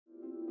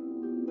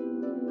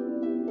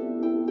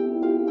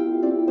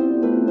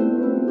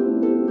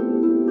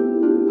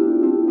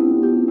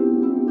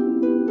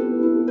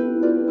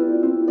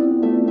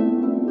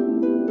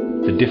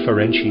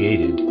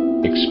differentiated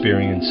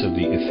experience of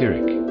the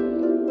etheric.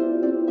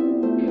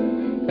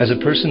 As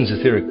a person's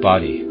etheric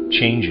body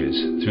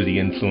changes through the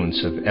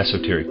influence of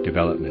esoteric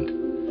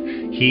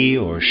development, he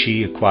or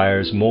she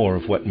acquires more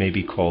of what may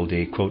be called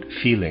a, quote,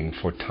 feeling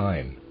for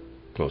time,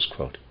 close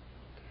quote.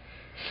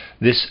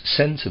 This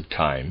sense of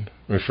time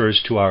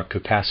refers to our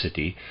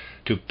capacity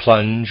to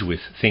plunge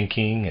with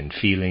thinking and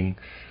feeling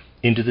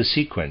into the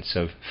sequence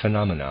of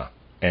phenomena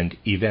and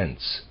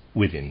events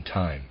within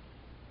time.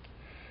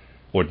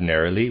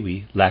 Ordinarily,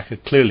 we lack a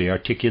clearly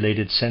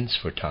articulated sense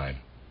for time.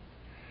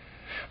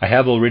 I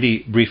have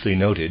already briefly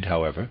noted,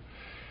 however,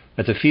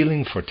 that the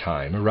feeling for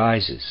time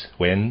arises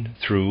when,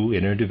 through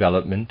inner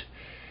development,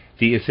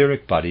 the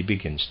etheric body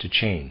begins to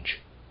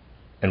change,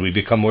 and we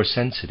become more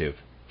sensitive,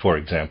 for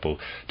example,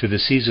 to the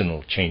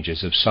seasonal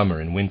changes of summer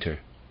and winter.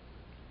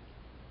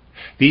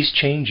 These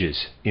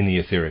changes in the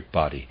etheric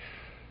body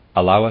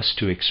allow us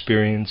to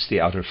experience the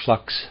outer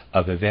flux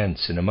of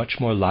events in a much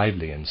more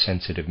lively and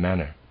sensitive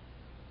manner.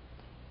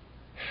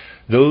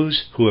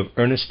 Those who have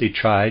earnestly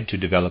tried to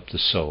develop the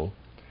soul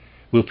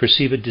will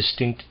perceive a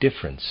distinct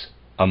difference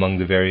among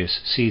the various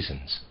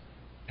seasons,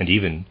 and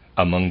even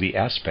among the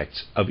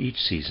aspects of each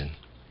season.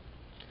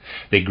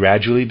 They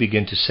gradually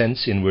begin to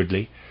sense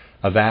inwardly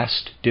a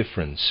vast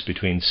difference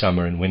between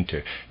summer and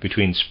winter,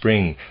 between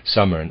spring,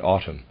 summer, and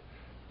autumn,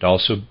 and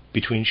also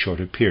between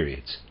shorter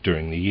periods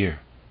during the year.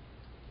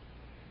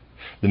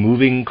 The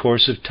moving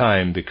course of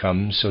time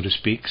becomes, so to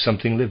speak,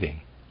 something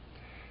living,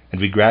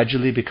 and we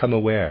gradually become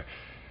aware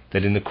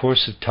that in the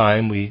course of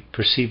time we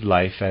perceive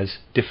life as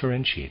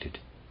differentiated.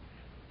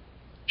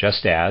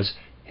 Just as,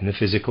 in the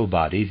physical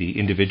body, the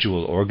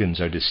individual organs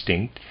are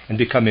distinct and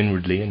become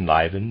inwardly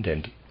enlivened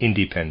and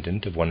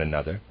independent of one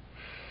another,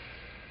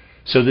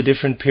 so the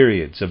different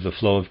periods of the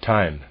flow of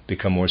time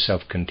become more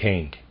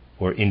self-contained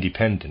or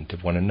independent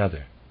of one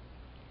another.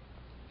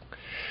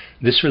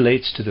 This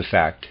relates to the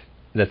fact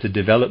that the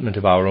development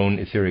of our own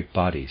etheric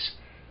bodies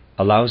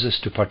allows us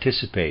to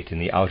participate in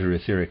the outer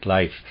etheric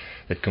life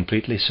that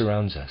completely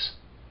surrounds us.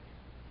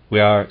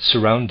 We are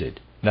surrounded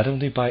not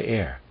only by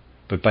air,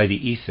 but by the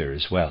ether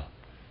as well,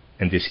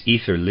 and this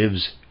ether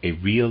lives a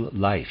real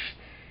life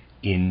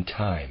in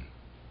time.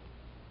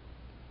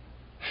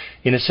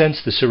 In a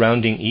sense, the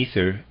surrounding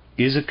ether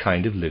is a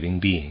kind of living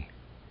being.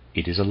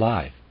 It is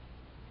alive.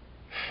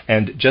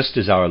 And just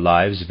as our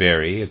lives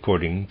vary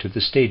according to the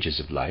stages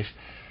of life,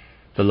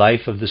 the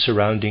life of the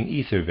surrounding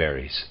ether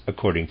varies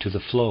according to the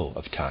flow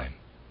of time.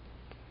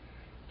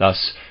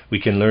 Thus,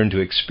 we can learn to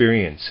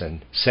experience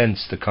and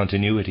sense the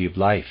continuity of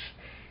life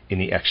in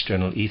the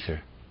external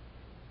ether,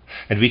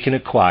 and we can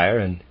acquire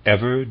an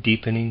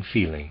ever-deepening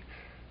feeling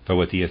for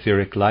what the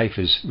etheric life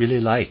is really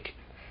like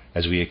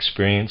as we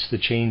experience the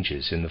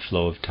changes in the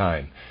flow of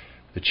time,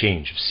 the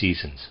change of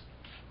seasons.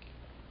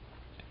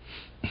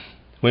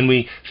 When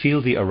we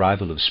feel the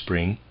arrival of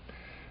spring,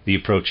 the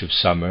approach of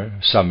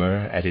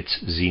summer at its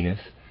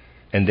zenith,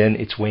 and then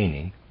its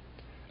waning,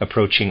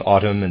 approaching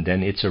autumn and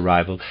then its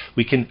arrival,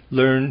 we can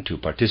learn to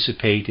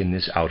participate in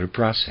this outer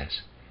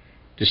process,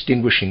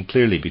 distinguishing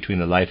clearly between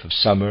the life of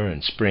summer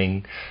and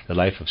spring, the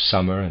life of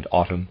summer and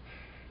autumn,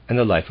 and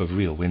the life of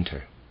real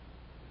winter.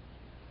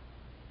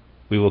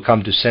 We will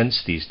come to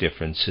sense these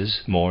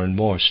differences more and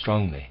more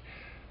strongly,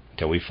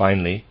 until we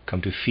finally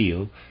come to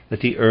feel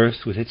that the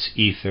earth with its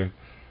ether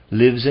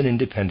lives an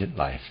independent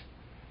life,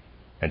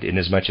 and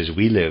inasmuch as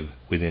we live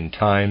within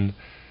time,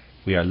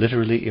 we are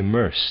literally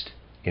immersed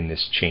in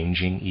this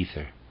changing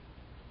ether.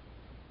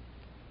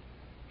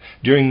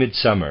 During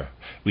midsummer,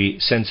 we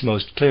sense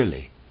most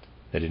clearly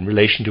that in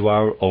relation to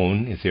our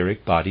own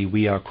etheric body,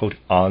 we are, quote,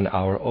 on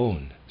our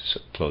own,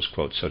 close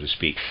quote, so to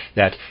speak,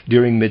 that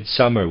during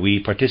midsummer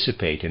we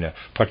participate in a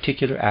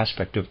particular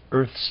aspect of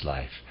Earth's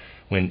life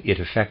when it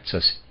affects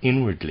us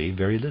inwardly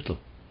very little.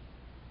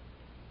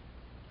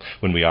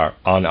 When we are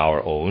on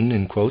our own,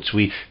 in quotes,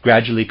 we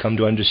gradually come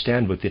to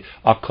understand what the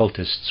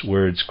occultist's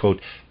words, quote,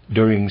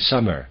 during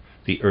summer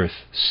the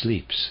earth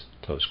sleeps,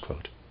 close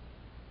quote.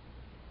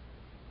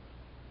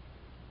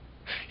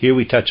 Here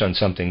we touch on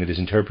something that is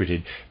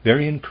interpreted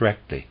very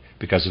incorrectly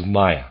because of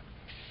Maya,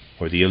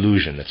 or the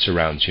illusion that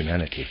surrounds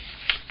humanity.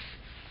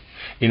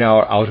 In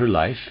our outer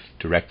life,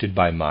 directed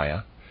by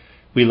Maya,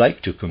 we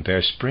like to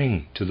compare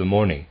spring to the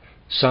morning,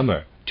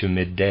 summer to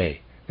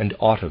midday, and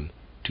autumn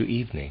to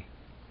evening.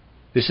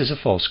 This is a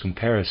false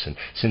comparison,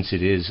 since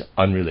it is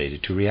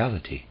unrelated to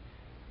reality.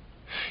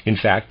 In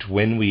fact,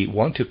 when we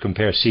want to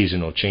compare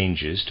seasonal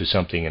changes to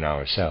something in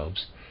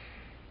ourselves,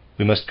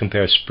 we must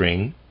compare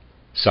spring,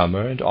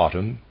 summer, and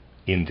autumn,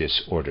 in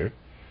this order,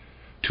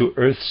 to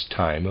Earth's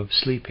time of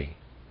sleeping.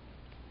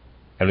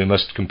 And we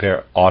must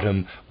compare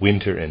autumn,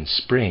 winter, and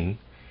spring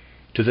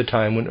to the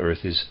time when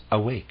Earth is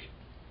awake.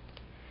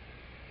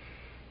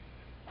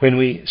 When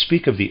we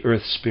speak of the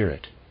Earth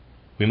Spirit,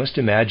 we must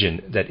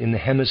imagine that in the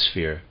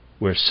hemisphere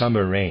where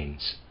summer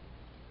reigns,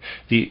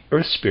 the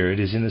Earth Spirit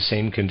is in the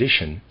same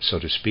condition, so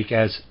to speak,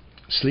 as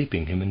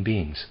sleeping human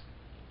beings.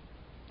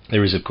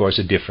 There is, of course,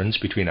 a difference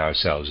between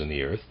ourselves and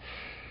the Earth.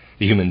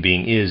 The human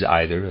being is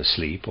either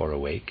asleep or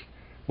awake,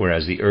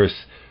 whereas the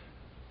Earth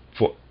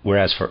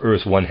whereas for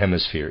Earth one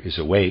hemisphere is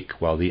awake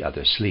while the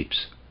other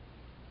sleeps.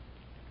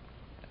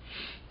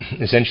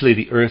 Essentially,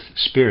 the Earth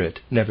spirit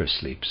never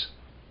sleeps.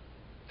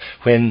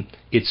 When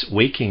its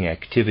waking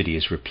activity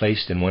is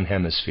replaced in one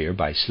hemisphere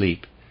by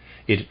sleep,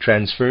 it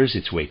transfers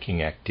its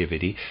waking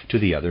activity to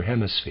the other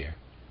hemisphere.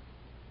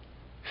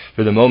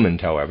 For the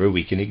moment, however,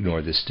 we can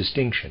ignore this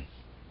distinction.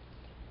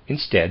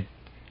 Instead,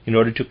 in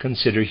order to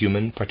consider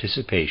human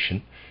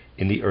participation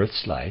in the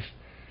Earth's life,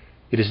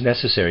 it is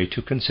necessary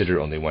to consider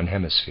only one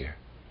hemisphere.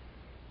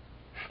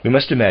 We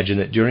must imagine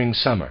that during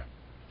summer,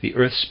 the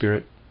Earth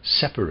spirit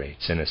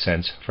separates, in a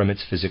sense, from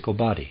its physical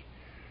body,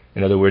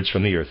 in other words,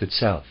 from the Earth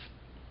itself,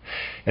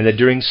 and that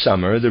during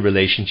summer the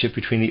relationship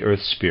between the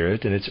Earth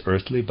spirit and its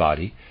earthly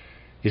body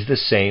is the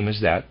same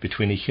as that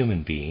between a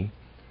human being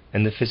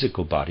and the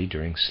physical body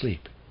during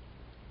sleep.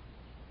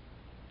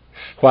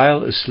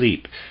 While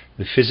asleep,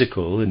 the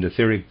physical and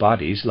etheric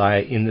bodies lie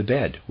in the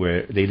bed,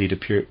 where they lead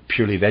a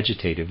purely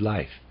vegetative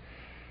life.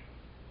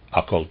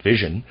 Occult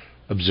vision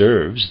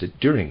observes that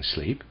during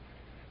sleep,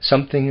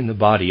 something in the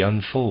body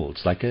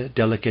unfolds like a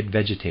delicate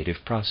vegetative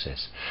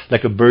process,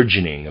 like a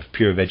burgeoning of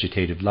pure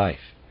vegetative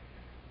life,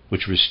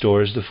 which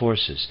restores the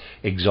forces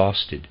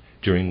exhausted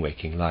during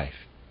waking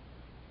life.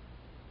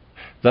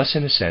 Thus,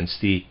 in a sense,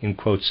 the, in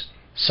quotes,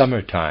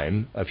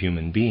 summertime of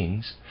human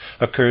beings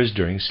occurs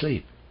during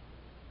sleep.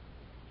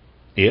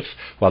 If,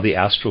 while the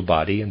astral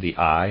body and the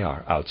eye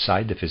are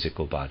outside the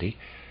physical body,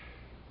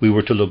 we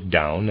were to look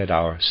down at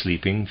our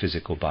sleeping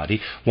physical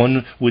body,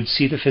 one would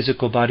see the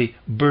physical body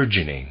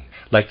burgeoning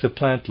like the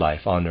plant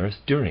life on Earth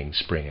during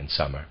spring and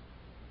summer.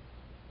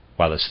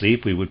 While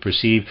asleep, we would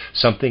perceive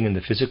something in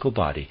the physical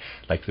body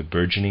like the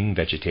burgeoning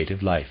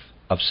vegetative life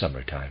of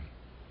summertime.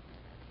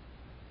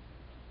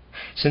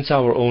 Since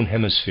our own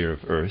hemisphere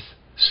of Earth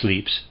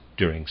sleeps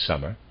during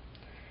summer,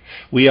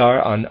 we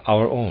are on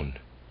our own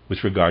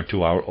with regard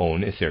to our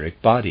own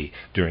etheric body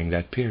during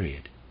that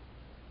period.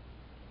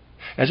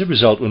 As a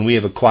result, when we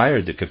have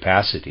acquired the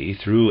capacity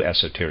through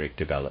esoteric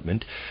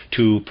development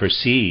to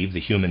perceive the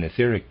human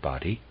etheric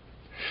body,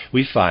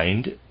 we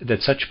find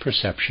that such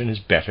perception is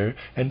better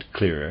and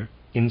clearer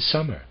in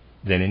summer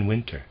than in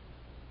winter.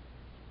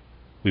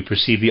 We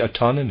perceive the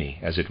autonomy,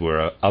 as it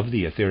were, of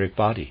the etheric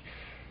body,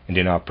 and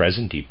in our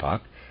present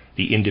epoch,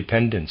 the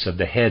independence of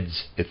the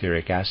head's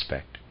etheric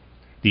aspect,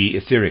 the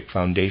etheric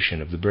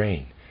foundation of the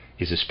brain,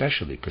 is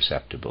especially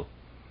perceptible.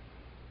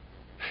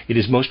 It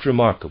is most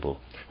remarkable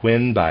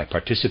when, by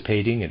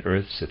participating in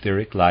Earth's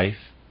etheric life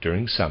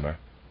during summer,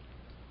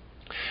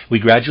 we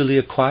gradually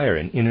acquire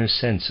an inner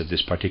sense of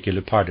this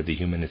particular part of the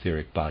human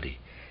etheric body,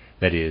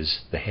 that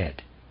is, the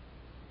head.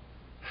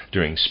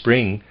 During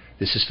spring,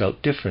 this is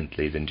felt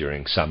differently than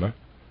during summer,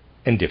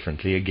 and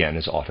differently again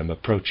as autumn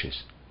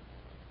approaches.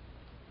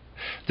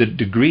 The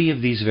degree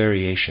of these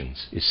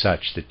variations is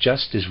such that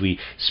just as we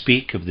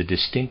speak of the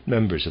distinct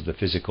members of the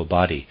physical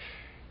body,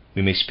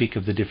 we may speak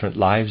of the different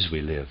lives we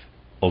live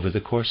over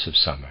the course of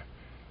summer,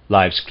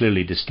 lives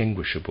clearly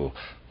distinguishable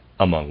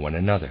among one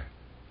another.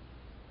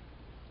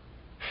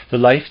 The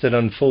life that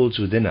unfolds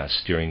within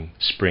us during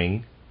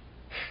spring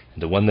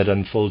and the one that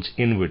unfolds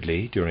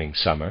inwardly during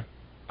summer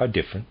are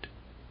different,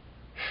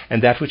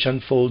 and that which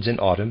unfolds in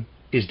autumn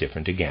is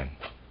different again.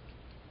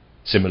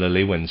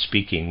 Similarly, when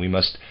speaking, we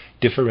must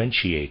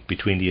differentiate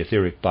between the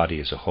etheric body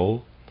as a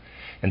whole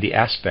and the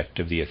aspect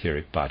of the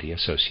etheric body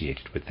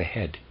associated with the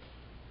head.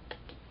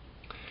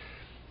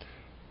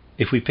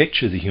 If we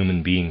picture the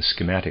human being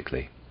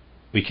schematically,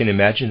 we can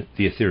imagine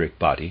the etheric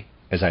body,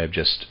 as I have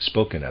just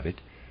spoken of it,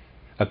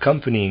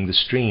 accompanying the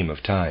stream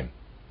of time.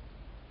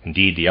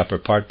 Indeed, the upper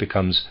part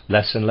becomes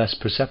less and less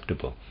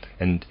perceptible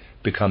and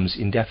becoming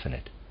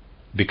indefinite.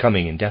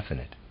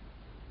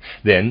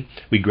 Then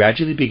we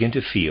gradually begin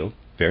to feel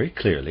very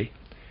clearly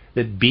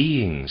that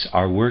beings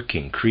are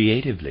working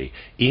creatively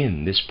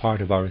in this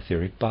part of our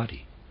etheric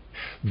body.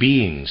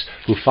 Beings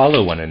who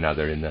follow one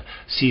another in the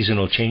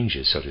seasonal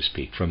changes, so to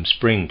speak, from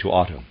spring to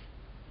autumn.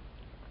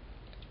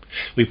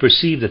 We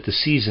perceive that the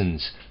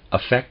seasons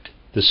affect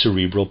the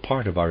cerebral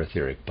part of our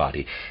etheric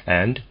body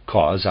and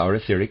cause our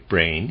etheric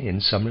brain,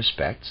 in some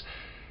respects,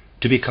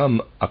 to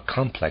become a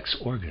complex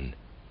organ.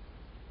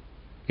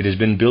 It has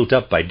been built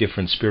up by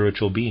different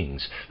spiritual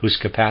beings whose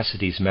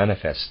capacities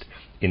manifest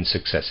in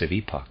successive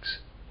epochs.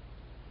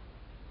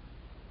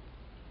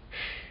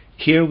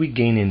 Here we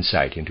gain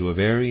insight into a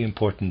very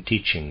important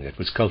teaching that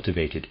was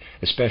cultivated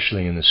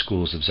especially in the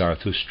schools of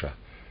Zarathustra,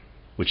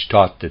 which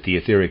taught that the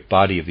etheric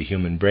body of the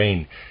human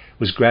brain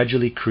was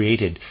gradually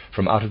created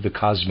from out of the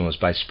cosmos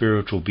by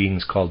spiritual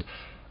beings called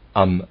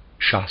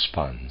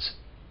Amshaspans.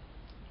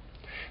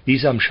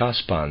 These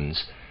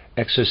Amshaspans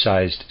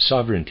exercised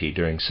sovereignty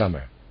during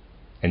summer,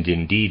 and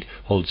indeed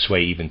hold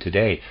sway even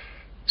today,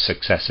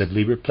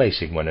 successively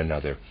replacing one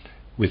another,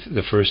 with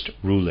the first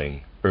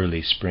ruling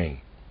early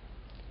spring,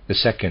 the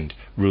second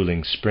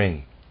ruling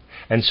spring,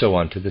 and so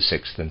on to the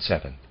sixth and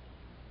seventh.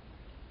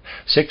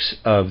 6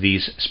 of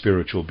these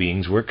spiritual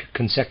beings work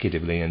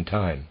consecutively in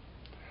time.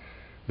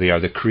 They are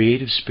the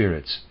creative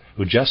spirits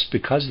who, just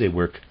because they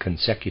work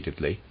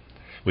consecutively,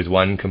 with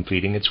one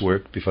completing its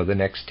work before the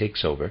next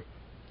takes over.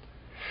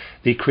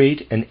 They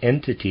create an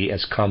entity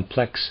as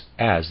complex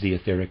as the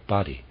etheric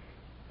body,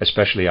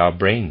 especially our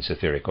brain's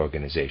etheric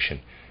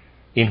organization,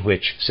 in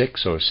which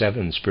 6 or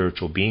 7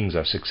 spiritual beings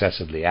are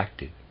successively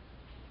active.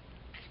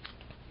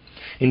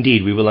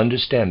 Indeed, we will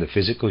understand the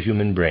physical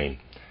human brain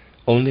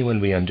only when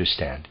we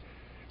understand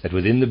that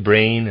within the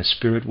brain a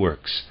spirit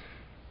works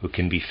who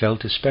can be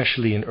felt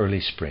especially in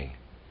early spring,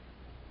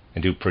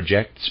 and who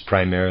projects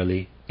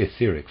primarily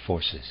etheric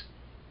forces.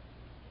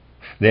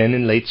 Then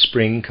in late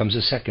spring comes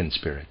a second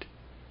spirit,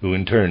 who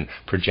in turn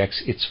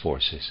projects its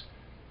forces,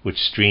 which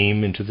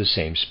stream into the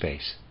same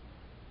space.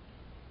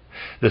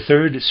 The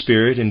third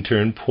spirit in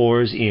turn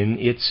pours in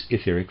its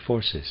etheric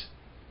forces.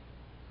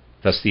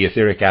 Thus the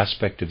etheric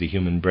aspect of the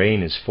human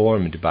brain is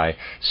formed by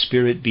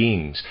spirit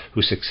beings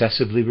who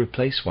successively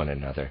replace one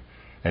another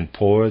and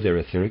pour their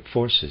etheric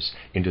forces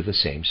into the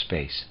same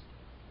space.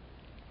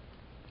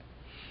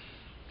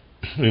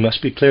 We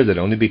must be clear that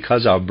only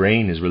because our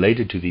brain is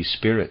related to these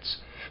spirits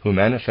who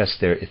manifest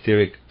their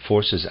etheric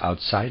forces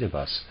outside of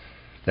us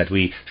that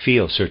we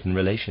feel certain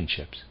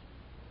relationships.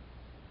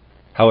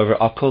 However,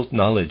 occult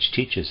knowledge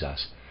teaches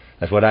us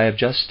that what I have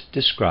just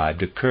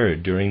described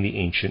occurred during the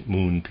ancient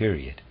moon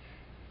period.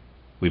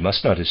 We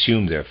must not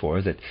assume,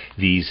 therefore, that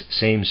these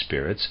same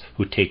spirits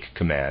who take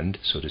command,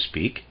 so to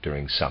speak,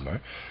 during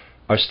summer,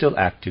 are still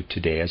active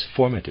today as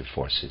formative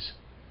forces.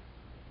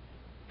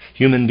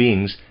 Human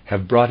beings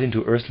have brought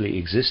into earthly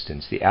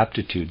existence the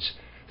aptitudes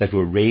that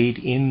were rayed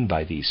in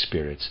by these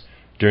spirits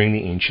during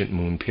the ancient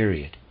moon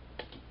period.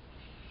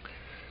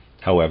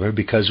 However,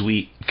 because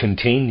we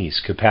contain these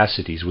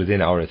capacities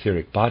within our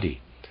etheric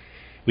body,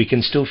 we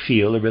can still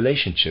feel a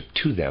relationship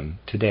to them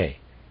today,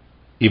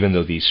 even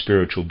though these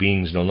spiritual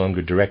beings no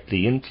longer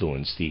directly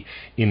influence the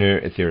inner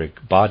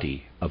etheric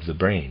body of the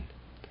brain.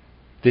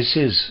 This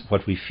is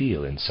what we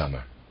feel in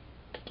summer.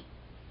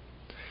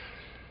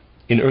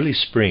 In early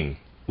spring,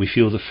 we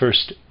feel the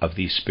first of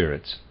these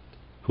spirits,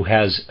 who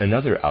has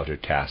another outer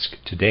task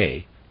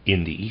today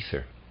in the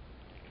ether.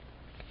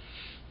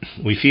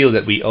 We feel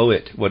that we owe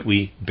it what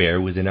we bear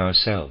within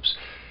ourselves,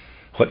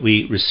 what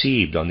we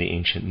received on the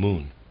ancient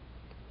moon.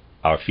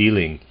 Our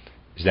feeling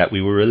is that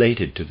we were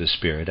related to the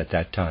spirit at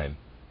that time.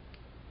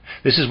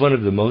 This is one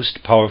of the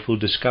most powerful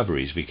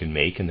discoveries we can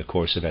make in the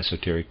course of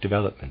esoteric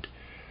development.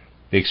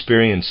 The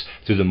experience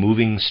through the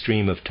moving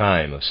stream of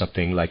time of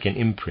something like an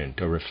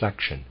imprint or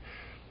reflection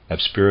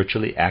of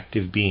spiritually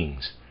active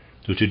beings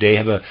who today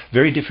have a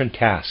very different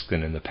task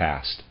than in the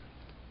past,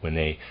 when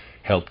they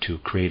helped to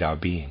create our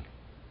being.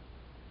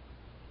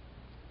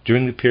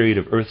 During the period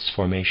of Earth's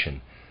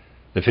formation,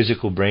 the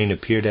physical brain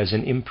appeared as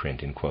an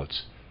imprint, in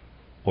quotes,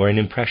 or an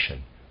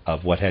impression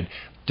of what had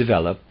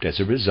developed as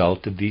a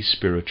result of these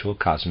spiritual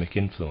cosmic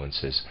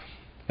influences,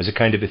 as a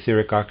kind of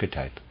etheric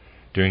archetype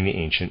during the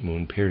ancient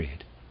moon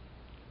period.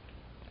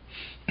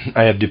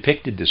 I have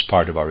depicted this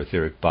part of our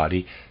etheric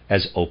body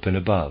as open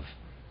above,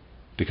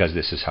 because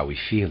this is how we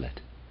feel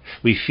it.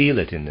 We feel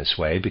it in this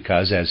way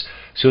because as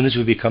soon as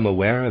we become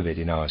aware of it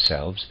in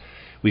ourselves,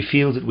 we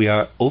feel that we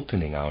are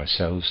opening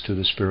ourselves to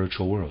the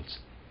spiritual worlds,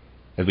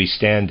 that we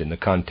stand in the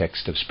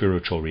context of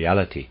spiritual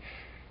reality,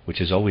 which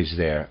is always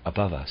there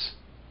above us.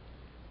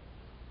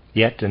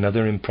 Yet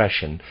another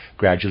impression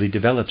gradually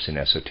develops in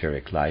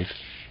esoteric life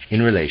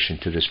in relation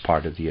to this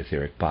part of the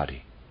etheric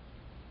body.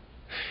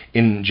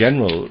 In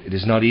general, it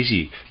is not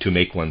easy to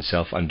make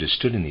oneself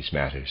understood in these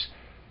matters,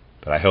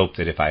 but I hope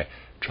that if I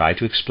try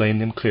to explain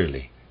them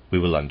clearly, we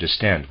will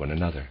understand one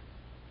another.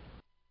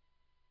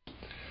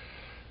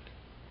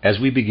 As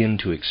we begin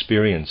to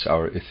experience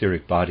our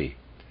etheric body,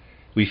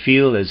 we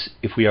feel as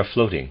if we are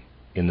floating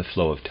in the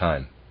flow of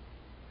time.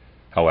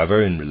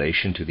 However, in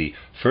relation to the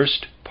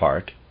first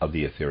part of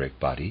the etheric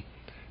body,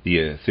 the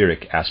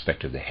etheric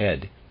aspect of the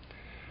head,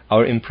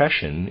 our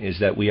impression is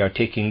that we are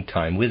taking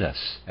time with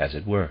us, as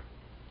it were.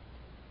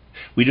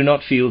 We do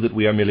not feel that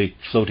we are merely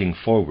floating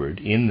forward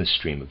in the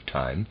stream of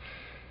time,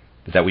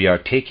 but that we are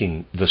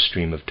taking the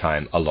stream of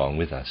time along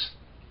with us.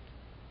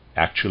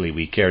 Actually,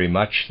 we carry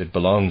much that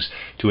belongs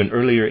to an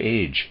earlier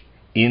age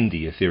in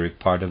the etheric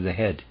part of the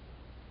head.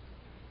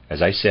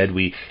 As I said,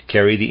 we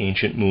carry the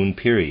ancient moon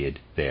period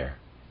there,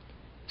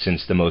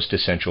 since the most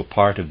essential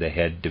part of the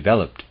head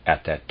developed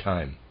at that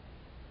time.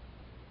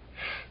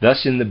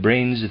 Thus, in the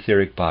brain's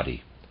etheric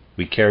body,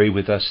 we carry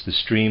with us the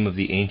stream of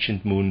the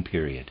ancient moon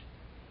period.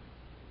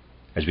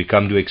 As we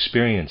come to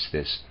experience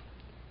this,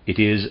 it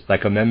is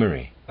like a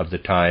memory of the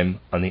time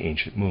on the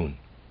ancient moon.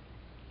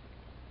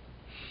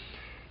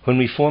 When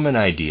we form an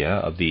idea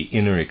of the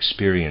inner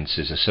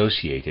experiences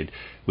associated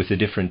with the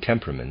different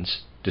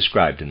temperaments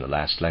described in the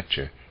last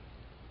lecture,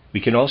 we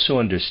can also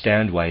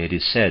understand why it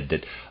is said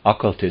that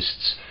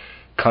occultists,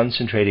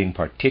 concentrating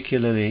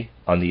particularly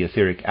on the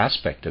etheric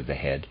aspect of the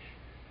head,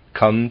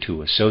 come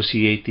to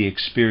associate the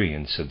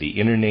experience of the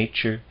inner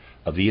nature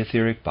of the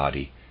etheric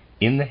body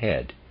in the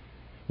head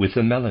with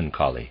the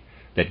melancholy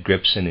that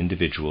grips an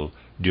individual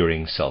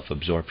during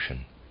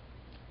self-absorption.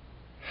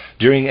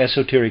 During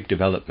esoteric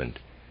development,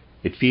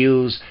 It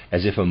feels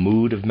as if a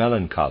mood of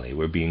melancholy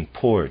were being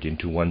poured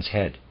into one's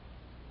head,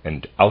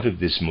 and out of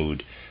this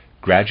mood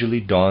gradually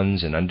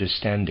dawns an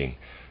understanding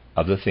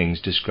of the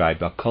things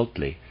described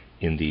occultly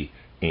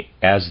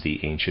as the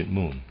ancient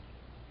moon.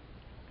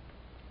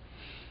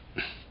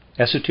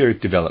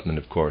 Esoteric development,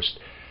 of course,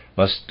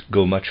 must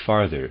go much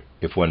farther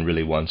if one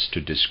really wants to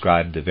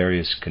describe the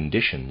various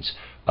conditions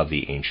of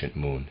the ancient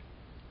moon.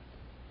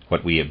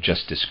 What we have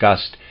just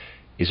discussed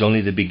is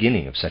only the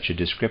beginning of such a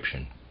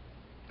description.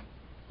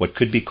 What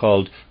could be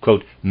called,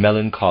 quote,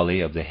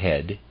 melancholy of the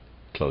head,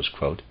 close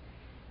quote,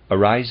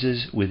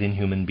 arises within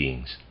human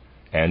beings,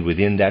 and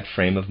within that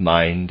frame of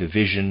mind, a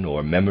vision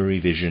or memory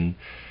vision,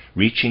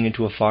 reaching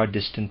into a far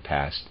distant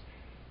past,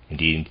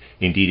 indeed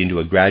into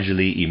a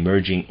gradually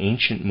emerging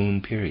ancient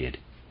moon period.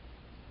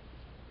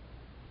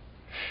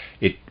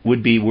 It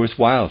would be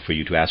worthwhile for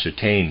you to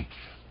ascertain,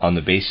 on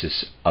the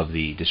basis of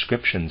the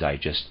descriptions I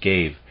just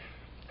gave,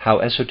 how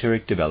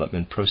esoteric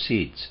development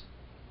proceeds.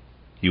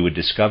 You would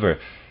discover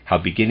how,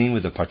 beginning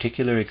with a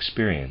particular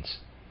experience,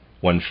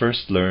 one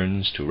first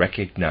learns to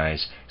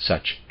recognize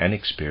such an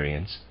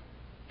experience,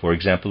 for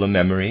example, a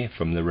memory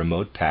from the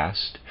remote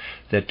past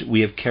that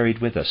we have carried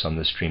with us on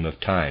the stream of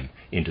time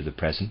into the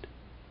present,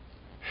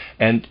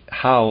 and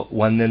how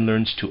one then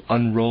learns to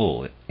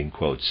unroll, in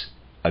quotes,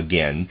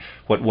 again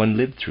what one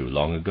lived through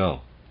long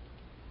ago.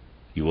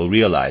 You will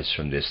realize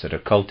from this that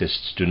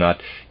occultists do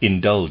not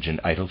indulge in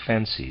idle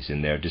fancies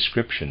in their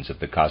descriptions of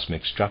the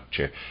cosmic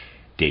structure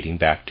dating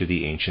back to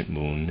the ancient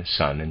moon,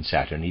 sun, and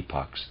Saturn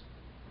epochs.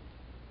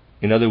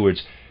 In other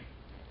words,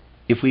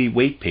 if we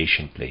wait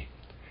patiently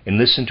and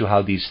listen to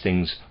how these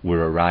things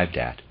were arrived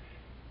at,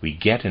 we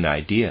get an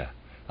idea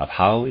of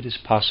how it is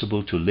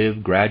possible to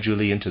live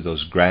gradually into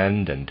those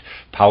grand and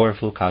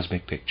powerful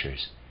cosmic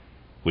pictures,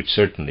 which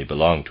certainly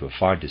belong to a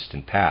far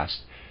distant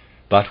past,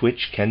 but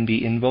which can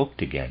be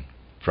invoked again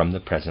from the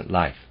present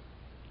life.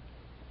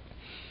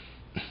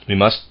 We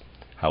must,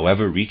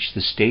 however, reach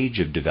the stage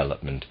of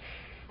development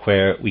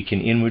where we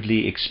can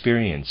inwardly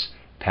experience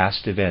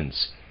past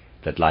events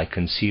that lie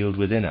concealed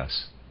within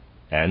us,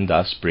 and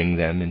thus bring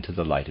them into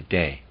the light of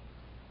day.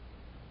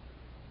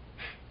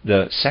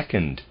 The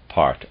second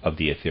part of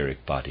the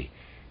etheric body,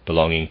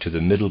 belonging to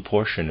the middle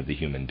portion of the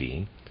human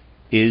being,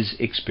 is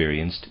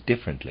experienced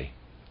differently.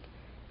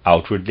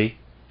 Outwardly,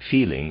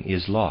 feeling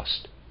is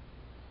lost.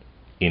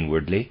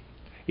 Inwardly,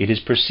 it is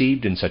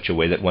perceived in such a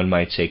way that one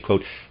might say,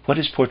 quote, what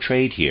is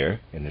portrayed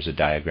here, and there's a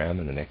diagram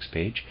on the next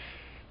page,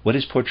 what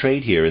is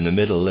portrayed here in the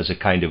middle as a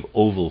kind of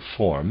oval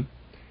form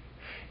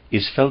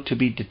is felt to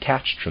be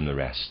detached from the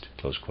rest,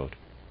 close quote.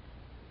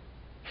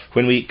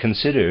 When we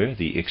consider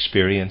the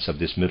experience of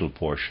this middle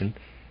portion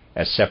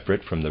as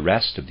separate from the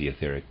rest of the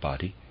etheric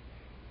body,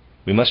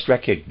 we must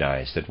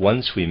recognize that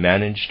once we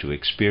manage to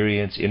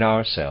experience in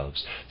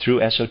ourselves,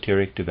 through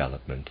esoteric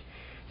development,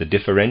 the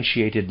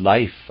differentiated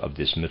life of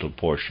this middle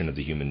portion of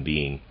the human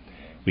being,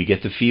 we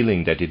get the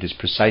feeling that it is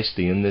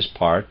precisely in this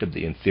part of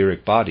the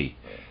etheric body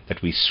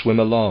that we swim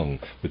along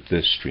with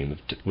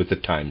the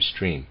time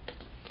stream.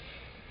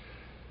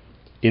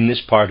 In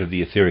this part of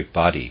the etheric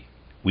body,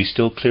 we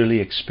still clearly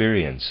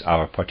experience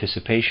our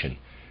participation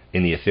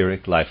in the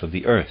etheric life of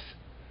the earth,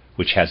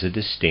 which has a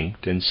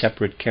distinct and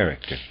separate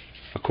character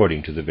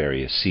according to the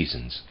various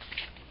seasons.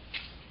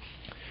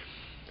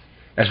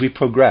 As we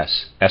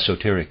progress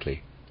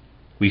esoterically,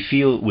 we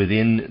feel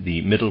within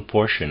the middle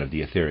portion of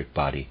the etheric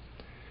body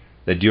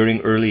that during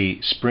early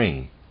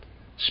spring,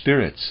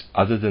 spirits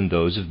other than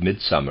those of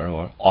midsummer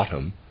or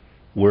autumn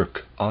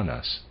work on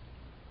us.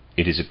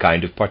 It is a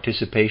kind of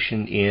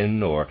participation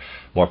in, or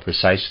more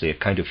precisely, a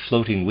kind of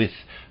floating with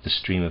the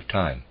stream of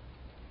time.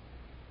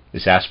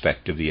 This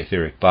aspect of the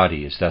etheric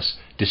body is thus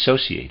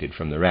dissociated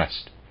from the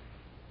rest.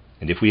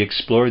 And if we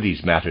explore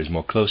these matters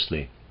more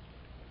closely,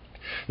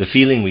 the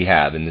feeling we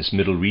have in this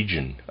middle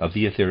region of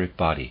the etheric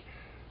body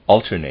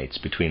alternates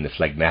between the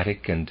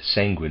phlegmatic and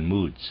sanguine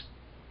moods.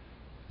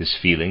 This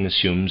feeling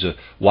assumes a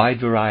wide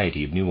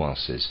variety of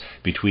nuances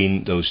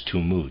between those two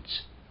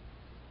moods.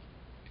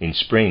 In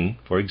spring,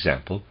 for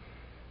example,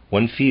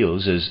 one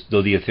feels as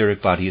though the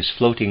etheric body is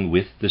floating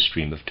with the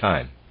stream of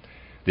time.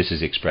 This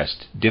is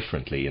expressed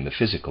differently in the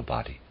physical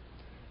body.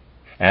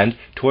 And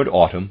toward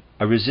autumn,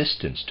 a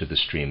resistance to the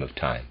stream of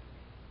time,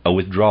 a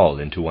withdrawal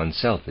into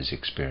oneself is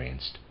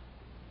experienced.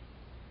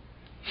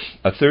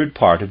 A third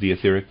part of the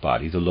etheric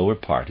body, the lower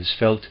part, is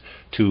felt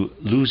to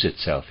lose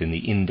itself in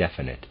the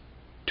indefinite,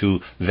 to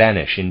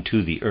vanish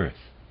into the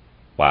earth,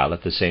 while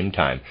at the same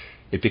time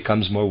it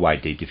becomes more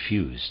widely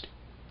diffused.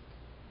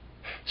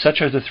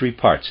 Such are the three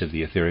parts of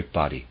the etheric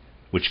body,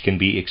 which can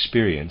be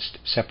experienced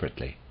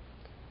separately.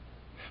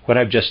 What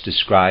I've just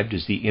described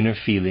is the inner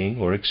feeling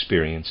or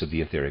experience of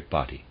the etheric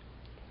body.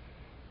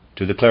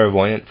 To the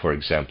clairvoyant, for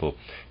example,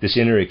 this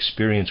inner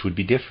experience would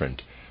be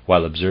different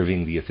while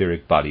observing the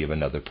etheric body of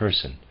another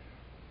person,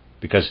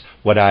 because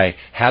what I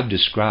have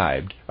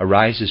described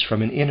arises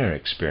from an inner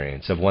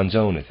experience of one's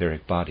own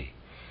etheric body.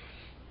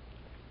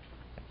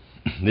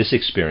 This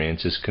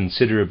experience is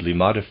considerably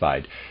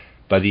modified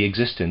by the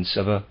existence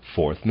of a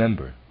fourth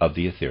member of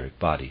the etheric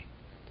body.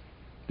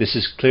 This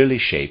is clearly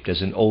shaped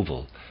as an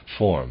oval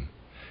form,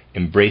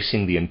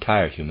 embracing the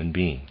entire human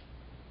being.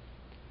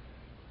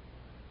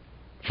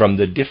 From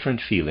the different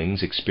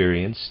feelings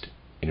experienced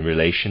in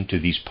relation to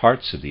these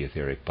parts of the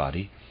etheric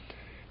body,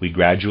 we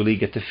gradually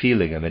get the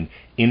feeling of an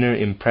inner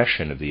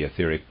impression of the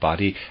etheric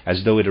body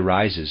as though it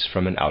arises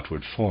from an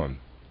outward form.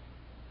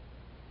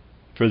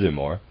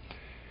 Furthermore,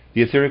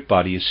 the etheric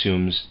body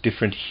assumes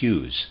different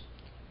hues.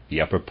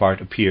 The upper part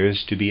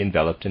appears to be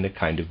enveloped in a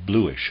kind of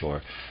bluish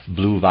or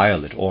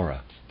blue-violet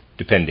aura,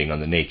 depending on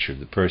the nature of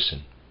the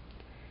person.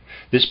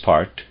 This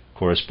part,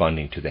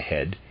 corresponding to the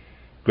head,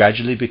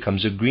 gradually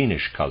becomes a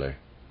greenish color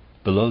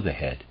below the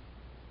head,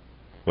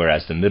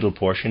 whereas the middle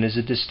portion is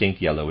a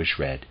distinct yellowish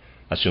red,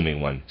 assuming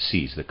one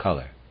sees the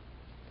color.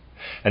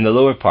 And the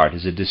lower part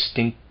is a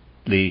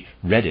distinctly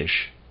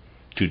reddish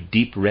to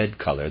deep red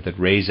color that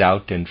rays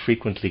out and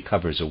frequently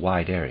covers a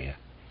wide area.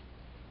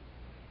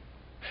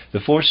 The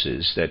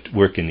forces that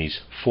work in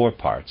these four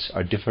parts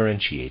are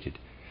differentiated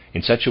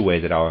in such a way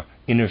that our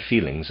inner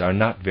feelings are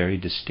not very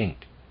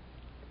distinct.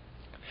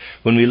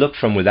 When we look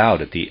from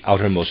without at the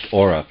outermost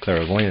aura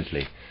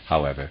clairvoyantly,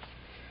 however,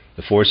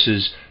 the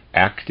forces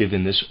active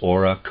in this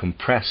aura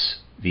compress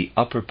the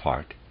upper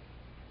part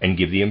and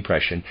give the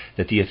impression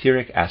that the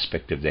etheric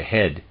aspect of the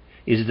head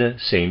is the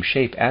same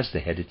shape as the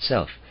head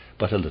itself,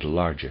 but a little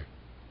larger.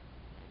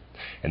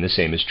 And the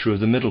same is true of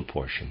the middle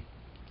portion.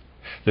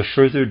 The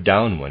further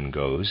down one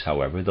goes,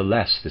 however, the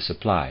less this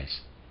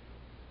applies.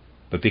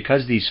 But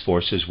because these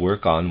forces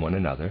work on one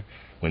another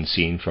when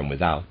seen from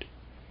without,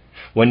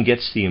 one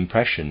gets the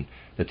impression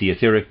that the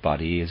etheric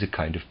body is a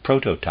kind of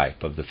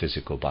prototype of the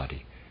physical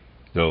body,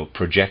 though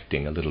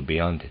projecting a little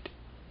beyond it.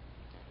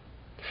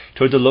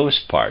 Toward the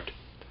lowest part,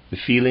 the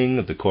feeling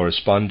of the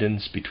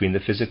correspondence between the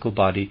physical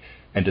body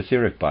and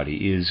etheric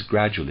body is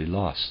gradually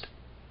lost.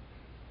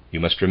 You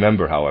must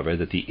remember, however,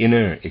 that the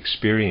inner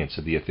experience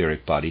of the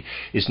etheric body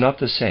is not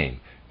the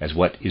same as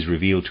what is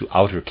revealed to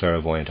outer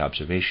clairvoyant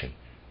observation.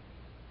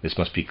 This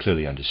must be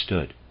clearly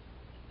understood.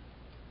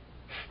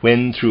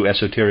 When, through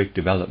esoteric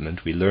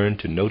development, we learn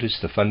to notice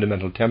the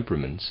fundamental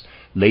temperaments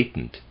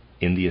latent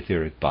in the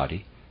etheric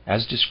body,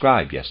 as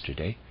described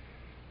yesterday,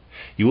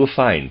 you will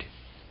find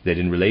that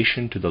in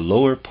relation to the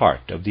lower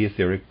part of the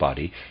etheric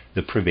body,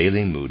 the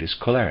prevailing mood is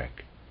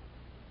choleric.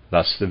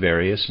 Thus the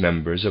various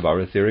members of our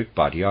etheric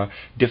body are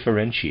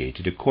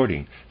differentiated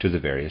according to the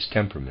various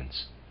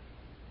temperaments.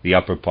 The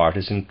upper part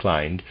is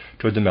inclined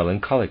toward the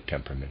melancholic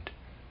temperament.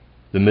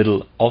 The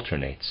middle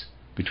alternates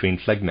between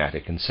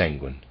phlegmatic and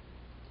sanguine,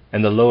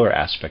 and the lower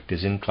aspect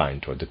is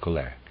inclined toward the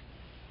choleric.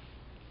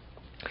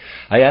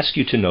 I ask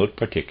you to note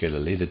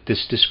particularly that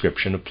this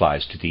description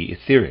applies to the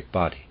etheric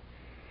body.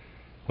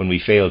 When we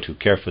fail to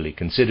carefully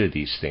consider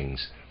these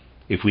things,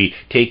 if we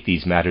take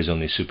these matters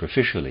only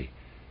superficially,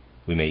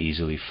 we may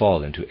easily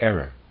fall into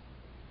error.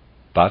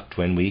 But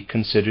when we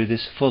consider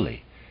this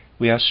fully,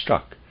 we are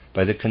struck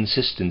by the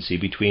consistency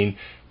between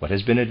what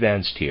has been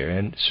advanced here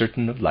and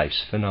certain of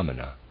life's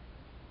phenomena.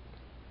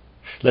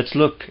 Let's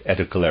look at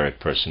a choleric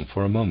person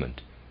for a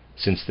moment,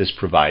 since this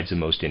provides a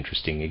most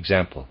interesting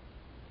example.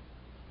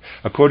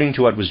 According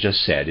to what was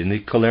just said, in the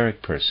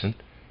choleric person,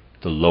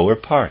 the lower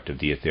part of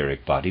the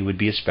etheric body would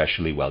be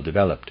especially well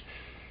developed,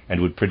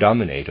 and would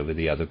predominate over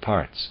the other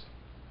parts.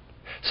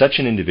 Such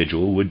an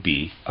individual would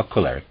be a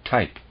choleric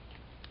type.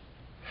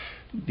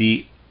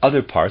 The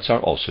other parts are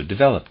also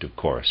developed, of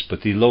course,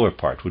 but the lower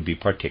part would be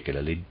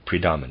particularly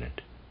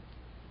predominant.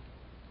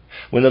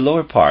 When the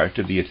lower part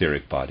of the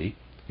etheric body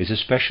is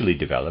especially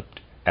developed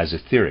as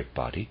etheric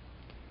body,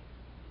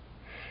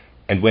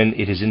 and when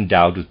it is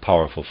endowed with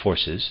powerful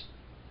forces,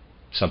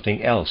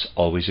 something else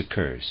always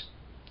occurs.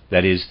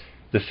 That is,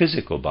 the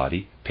physical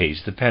body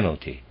pays the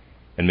penalty,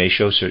 and may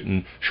show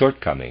certain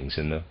shortcomings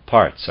in the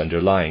parts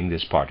underlying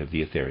this part of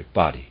the etheric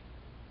body.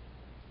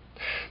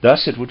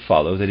 Thus it would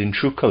follow that in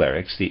true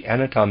cholerics the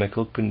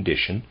anatomical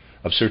condition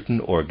of certain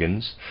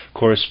organs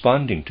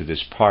corresponding to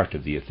this part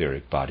of the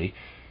etheric body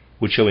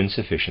would show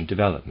insufficient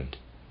development.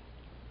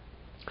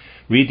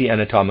 Read the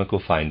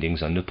anatomical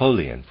findings on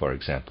Napoleon, for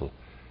example,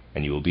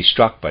 and you will be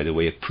struck by the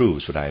way it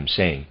proves what I am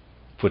saying.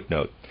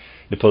 Footnote: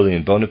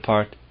 Napoleon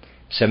Bonaparte,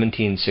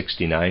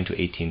 1769 to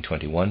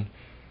 1821,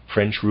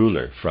 French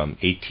ruler from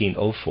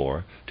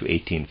 1804 to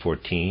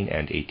 1814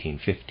 and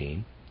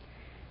 1815.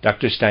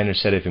 Dr. Steiner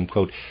said of him,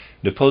 quote,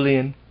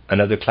 Napoleon,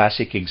 another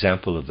classic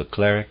example of the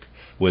choleric,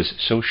 was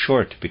so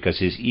short because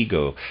his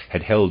ego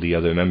had held the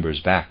other members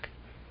back.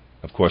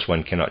 Of course,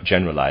 one cannot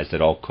generalize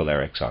that all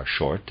cholerics are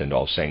short and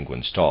all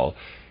sanguines tall.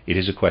 It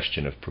is a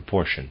question of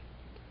proportion.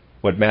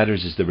 What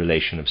matters is the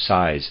relation of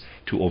size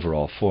to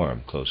overall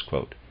form, close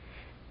quote,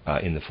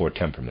 in the four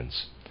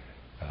temperaments.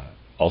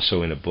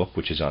 Also in a book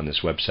which is on this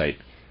website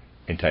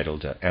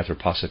entitled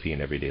Anthroposophy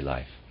in Everyday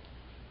Life.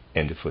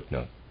 End of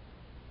footnote.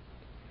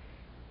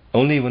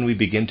 Only when we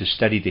begin to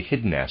study the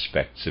hidden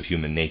aspects of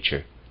human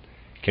nature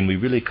can we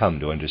really come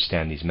to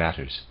understand these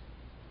matters.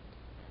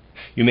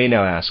 You may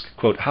now ask,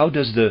 quote, how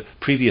does the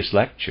previous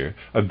lecture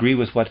agree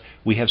with what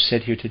we have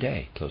said here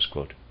today? Close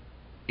quote.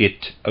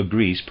 It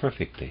agrees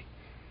perfectly.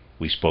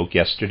 We spoke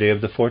yesterday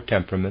of the 4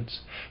 temperaments,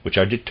 which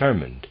are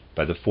determined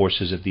by the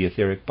forces of the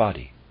etheric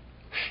body.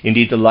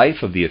 Indeed, the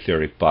life of the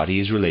etheric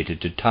body is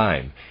related to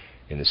time,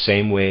 in the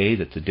same way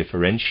that the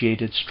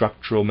differentiated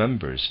structural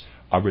members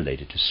are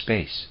related to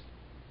space.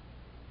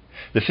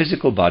 The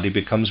physical body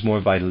becomes more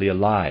vitally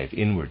alive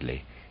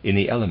inwardly in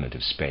the element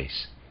of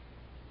space,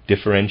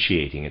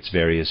 differentiating its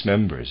various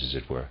members, as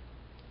it were.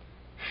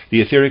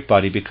 The etheric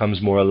body becomes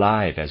more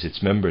alive as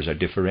its members are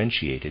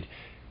differentiated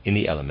in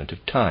the element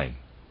of time.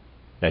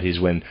 That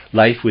is, when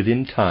life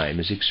within time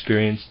is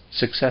experienced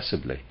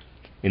successively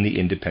in the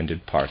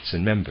independent parts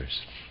and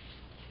members.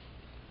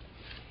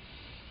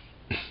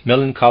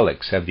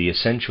 Melancholics have the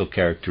essential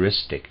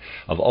characteristic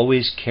of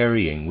always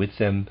carrying with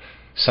them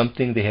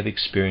something they have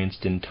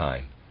experienced in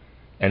time,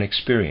 an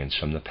experience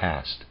from the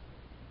past.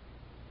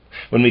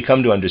 When we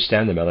come to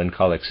understand the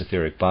melancholic's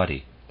etheric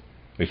body,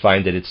 we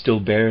find that it still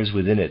bears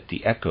within it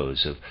the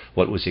echoes of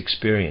what was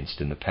experienced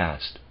in the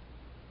past.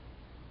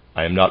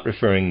 I am not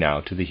referring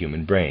now to the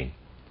human brain,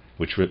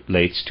 which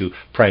relates to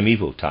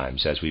primeval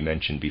times, as we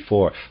mentioned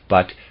before,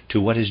 but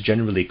to what is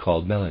generally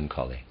called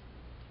melancholy.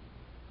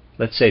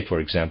 Let's say,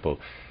 for example,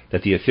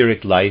 that the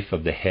etheric life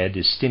of the head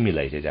is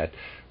stimulated at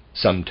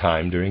some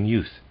time during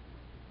youth.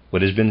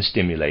 What has been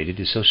stimulated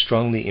is so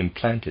strongly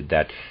implanted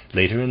that,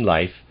 later in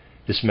life,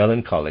 this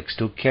melancholic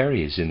still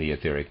carries in the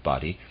etheric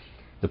body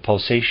the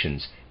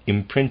pulsations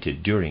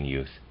imprinted during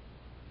youth.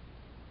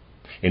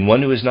 In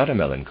one who is not a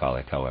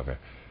melancholic, however,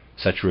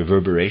 such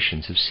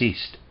reverberations have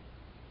ceased.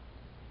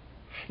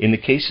 In the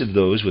case of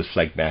those with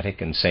phlegmatic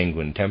and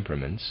sanguine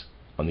temperaments,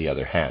 on the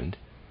other hand,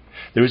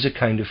 there is a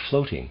kind of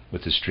floating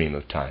with the stream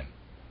of time.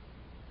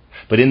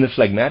 But in the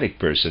phlegmatic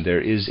person there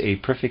is a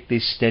perfectly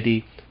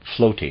steady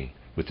floating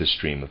with the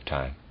stream of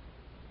time,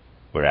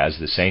 whereas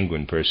the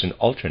sanguine person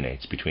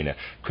alternates between a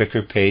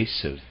quicker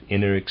pace of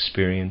inner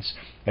experience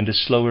and a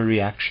slower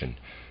reaction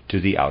to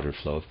the outer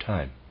flow of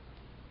time.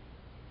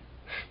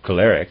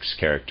 Cholerics,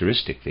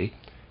 characteristically,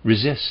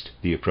 resist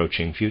the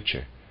approaching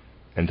future,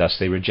 and thus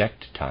they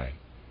reject time,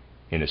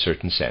 in a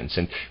certain sense,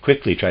 and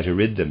quickly try to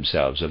rid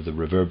themselves of the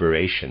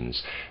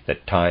reverberations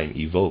that time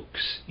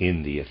evokes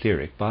in the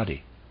etheric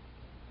body.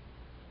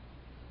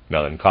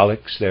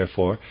 Melancholics,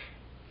 therefore,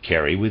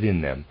 carry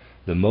within them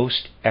the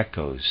most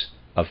echoes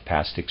of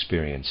past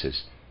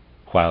experiences,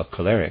 while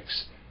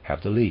cholerics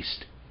have the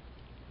least.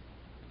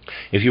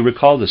 If you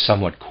recall the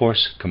somewhat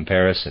coarse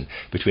comparison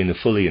between the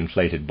fully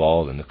inflated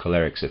ball and the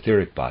choleric's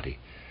etheric body,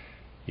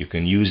 you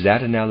can use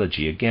that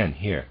analogy again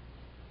here.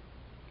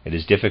 It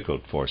is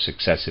difficult for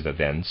successive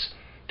events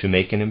to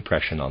make an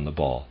impression on the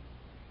ball.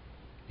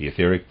 The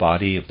etheric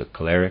body of the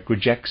choleric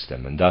rejects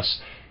them, and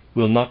thus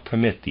will not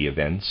permit the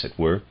events at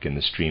work in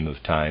the stream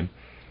of time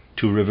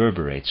to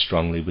reverberate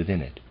strongly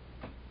within it.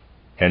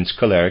 Hence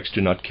cholerics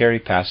do not carry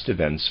past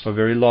events for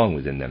very long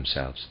within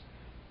themselves.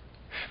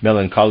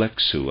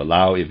 Melancholics who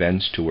allow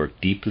events to work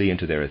deeply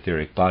into their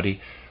etheric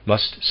body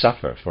must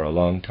suffer for a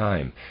long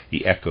time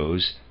the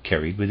echoes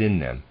carried within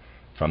them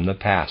from the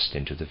past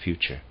into the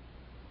future.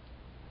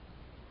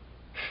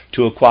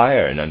 To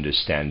acquire an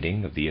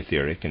understanding of the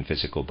etheric and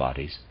physical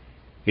bodies,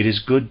 it is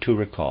good to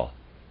recall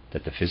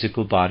that the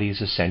physical body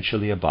is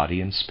essentially a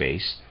body in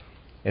space,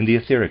 and the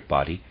etheric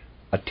body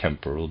a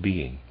temporal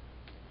being.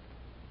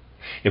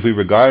 If we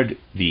regard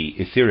the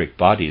etheric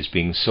body as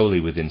being solely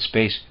within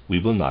space, we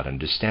will not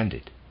understand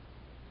it.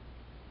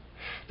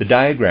 The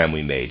diagram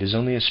we made is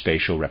only a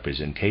spatial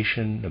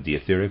representation of the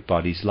etheric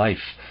body's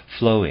life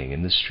flowing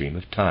in the stream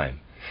of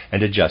time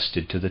and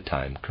adjusted to the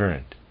time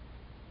current.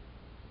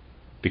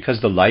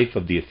 Because the life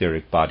of the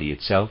etheric body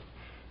itself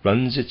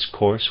runs its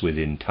course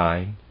within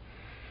time,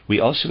 we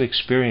also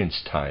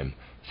experience time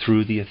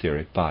through the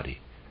etheric body.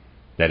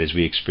 That is,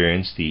 we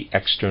experience the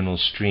external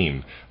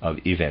stream of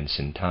events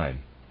in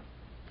time.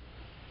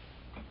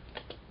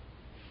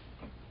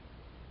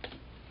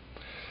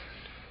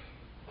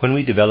 When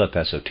we develop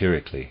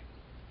esoterically,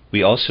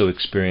 we also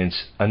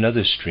experience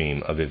another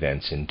stream of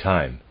events in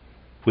time,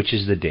 which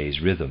is the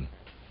day's rhythm.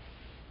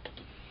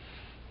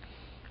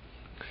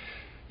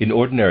 In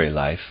ordinary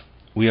life,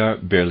 we are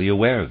barely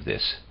aware of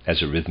this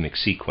as a rhythmic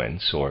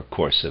sequence or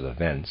course of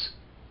events,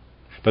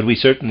 but we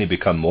certainly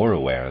become more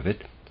aware of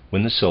it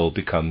when the soul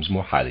becomes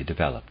more highly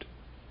developed.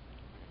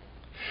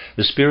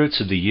 The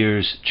spirits of the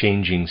year's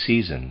changing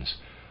seasons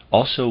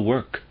also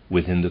work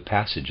within the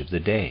passage of the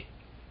day,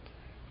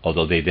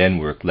 although they then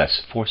work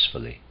less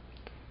forcefully.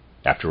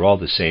 After all,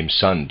 the same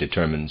sun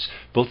determines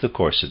both the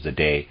course of the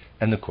day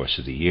and the course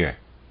of the year.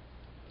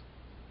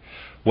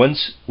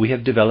 Once we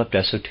have developed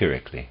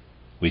esoterically,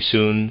 we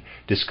soon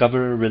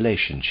discover a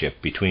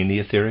relationship between the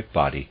etheric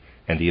body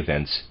and the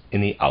events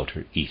in the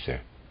outer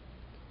ether.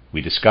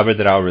 We discover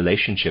that our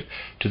relationship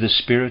to the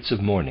spirits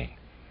of morning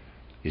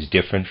is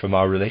different from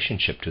our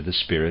relationship to the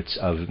spirits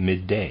of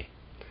midday,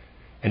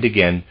 and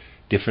again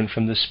different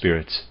from the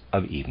spirits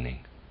of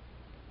evening.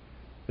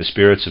 The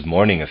spirits of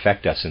morning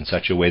affect us in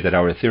such a way that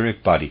our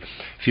etheric body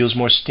feels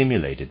more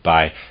stimulated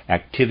by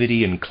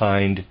activity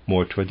inclined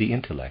more toward the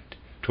intellect,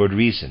 toward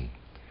reason,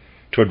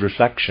 toward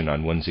reflection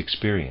on one's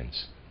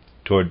experience,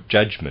 toward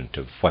judgment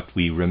of what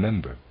we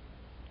remember.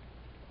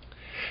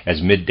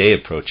 As midday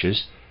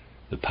approaches,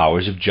 the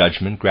powers of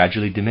judgment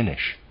gradually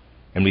diminish,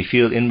 and we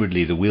feel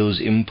inwardly the will's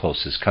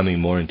impulses coming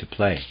more into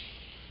play.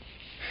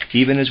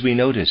 Even as we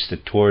notice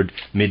that toward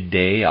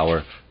midday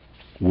our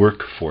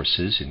work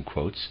forces, in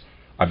quotes,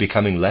 are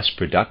becoming less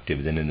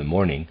productive than in the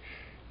morning,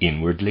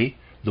 inwardly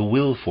the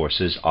will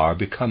forces are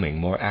becoming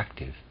more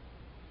active.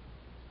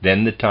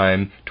 Then the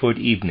time toward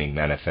evening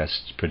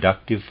manifests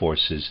productive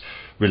forces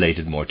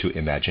related more to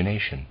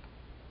imagination.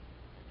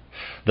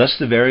 Thus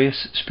the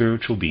various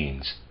spiritual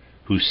beings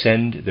who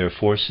send their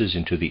forces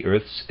into the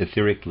earth's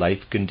etheric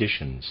life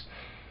conditions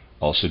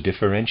also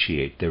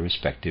differentiate their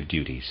respective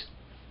duties.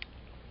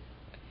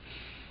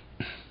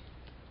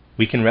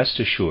 We can rest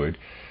assured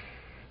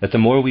that the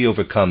more we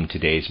overcome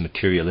today's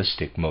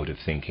materialistic mode of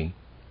thinking,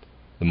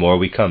 the more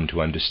we come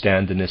to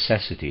understand the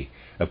necessity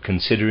of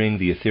considering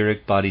the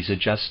etheric body's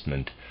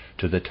adjustment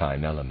to the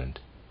time element.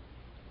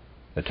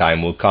 The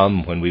time will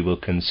come when we will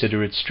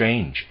consider it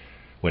strange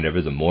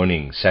whenever the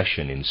morning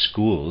session in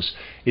schools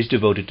is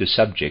devoted to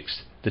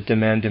subjects that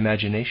demand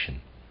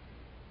imagination.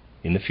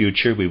 In the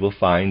future we will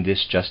find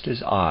this just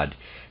as odd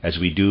as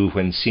we do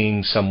when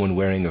seeing someone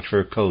wearing a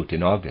fur coat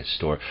in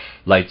August or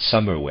light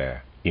summer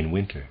wear in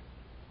winter.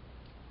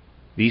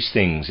 These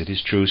things, it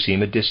is true,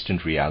 seem a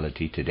distant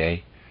reality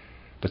today,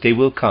 but they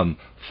will come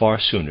far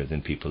sooner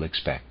than people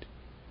expect.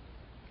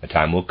 A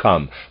time will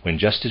come when,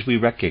 just as we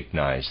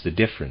recognize the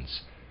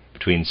difference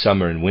between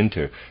summer and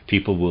winter,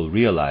 people will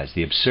realize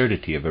the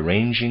absurdity of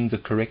arranging the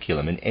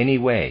curriculum in any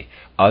way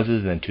other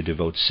than to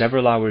devote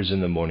several hours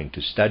in the morning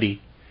to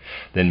study,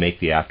 then make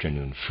the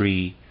afternoon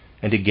free,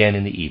 and again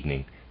in the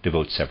evening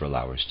devote several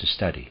hours to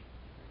study.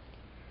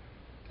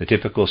 The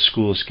typical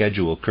school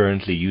schedule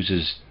currently used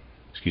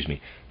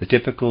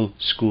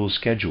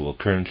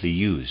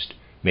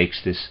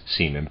makes this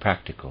seem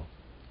impractical.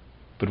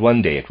 But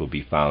one day it will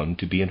be found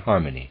to be in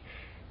harmony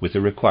with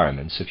the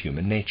requirements of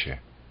human nature.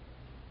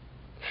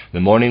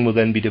 The morning will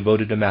then be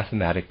devoted to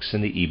mathematics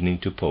and the evening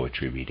to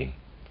poetry reading.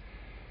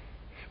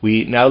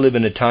 We now live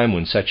in a time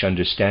when such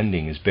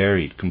understanding is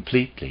buried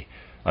completely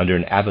under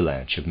an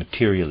avalanche of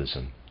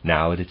materialism,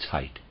 now at its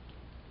height.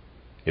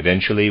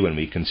 Eventually, when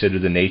we consider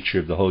the nature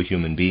of the whole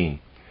human being,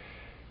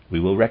 we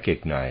will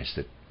recognize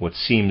that what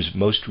seems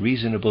most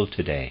reasonable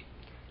today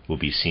will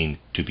be seen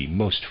to be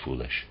most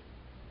foolish.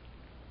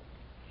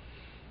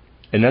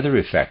 Another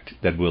effect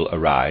that will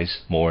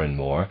arise more and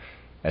more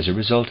as a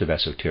result of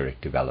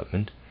esoteric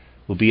development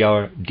will be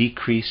our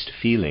decreased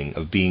feeling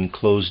of being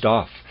closed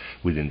off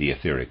within the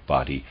etheric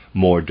body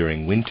more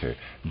during winter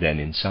than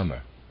in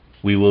summer.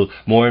 We will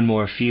more and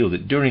more feel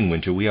that during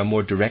winter we are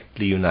more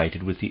directly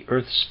united with the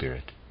earth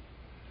spirit.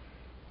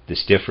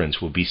 This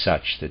difference will be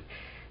such that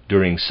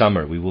during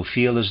summer we will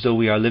feel as though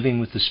we are living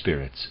with the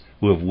spirits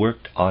who have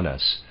worked on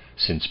us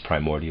since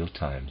primordial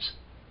times,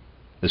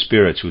 the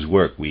spirits whose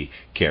work we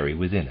carry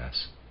within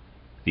us.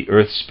 The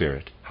earth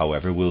spirit,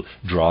 however, will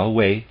draw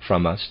away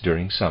from us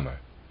during summer.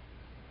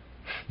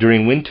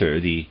 During winter,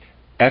 the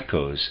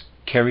echoes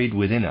carried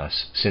within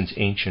us since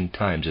ancient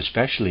times,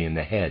 especially in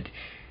the head,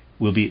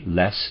 will be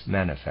less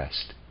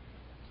manifest,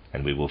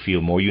 and we will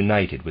feel more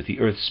united with the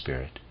earth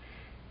spirit,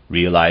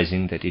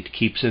 realizing that it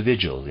keeps a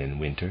vigil in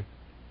winter.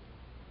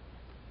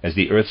 As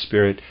the earth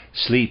spirit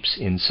sleeps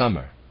in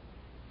summer,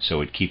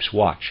 so it keeps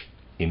watch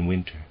in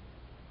winter.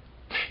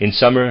 In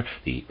summer,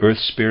 the earth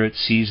spirit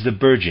sees the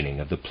burgeoning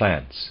of the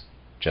plants,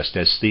 just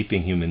as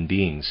sleeping human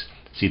beings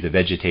see the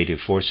vegetative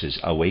forces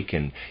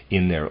awaken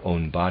in their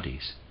own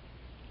bodies.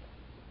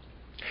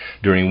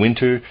 During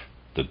winter,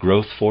 the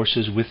growth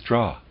forces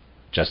withdraw,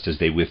 just as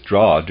they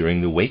withdraw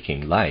during the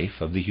waking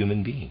life of the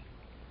human being.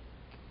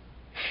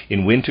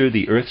 In winter,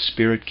 the earth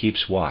spirit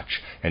keeps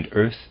watch, and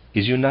earth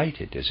is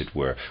united, as it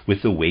were,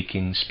 with the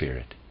waking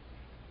spirit,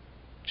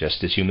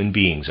 just as human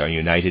beings are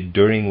united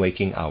during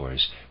waking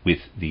hours with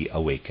the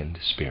awakened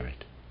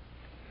spirit.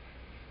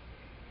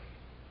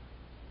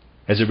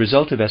 As a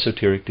result of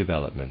esoteric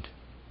development,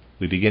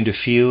 we begin to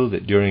feel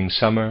that during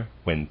summer,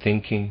 when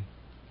thinking,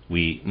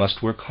 we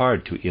must work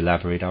hard to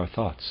elaborate our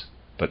thoughts,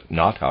 but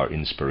not our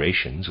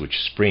inspirations,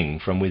 which spring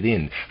from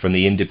within, from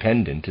the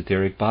independent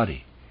etheric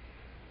body.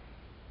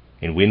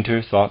 In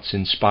winter, thoughts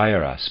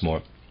inspire us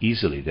more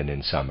easily than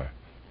in summer,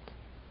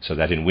 so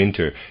that in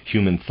winter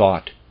human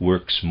thought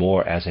works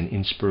more as an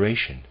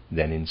inspiration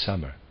than in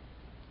summer.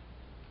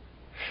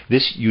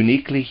 This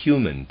uniquely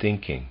human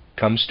thinking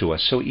comes to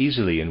us so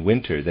easily in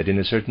winter that in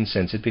a certain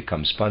sense it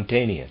becomes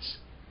spontaneous.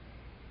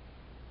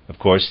 Of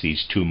course,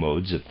 these two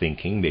modes of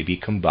thinking may be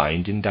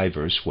combined in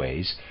diverse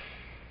ways.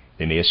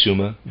 They may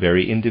assume a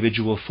very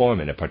individual form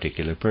in a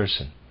particular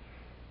person,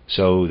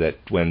 so that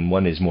when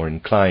one is more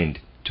inclined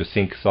to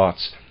think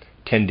thoughts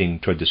tending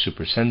toward the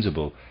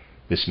supersensible,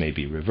 this may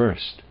be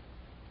reversed.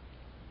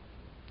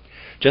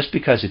 Just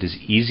because it is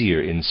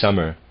easier in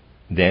summer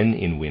than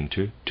in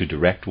winter to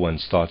direct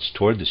one's thoughts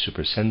toward the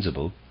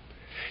supersensible,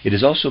 it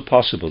is also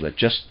possible that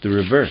just the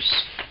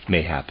reverse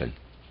may happen.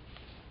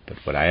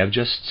 But what I have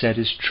just said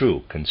is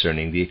true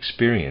concerning the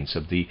experience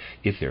of the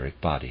etheric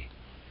body.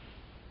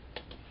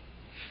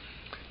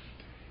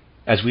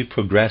 As we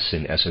progress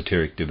in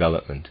esoteric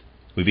development,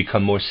 we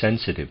become more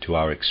sensitive to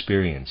our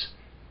experience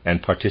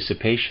and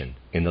participation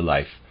in the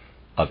life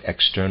of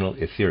external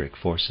etheric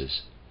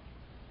forces.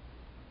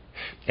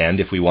 And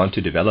if we want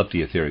to develop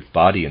the etheric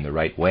body in the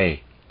right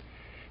way,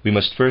 we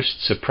must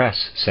first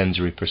suppress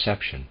sensory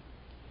perception.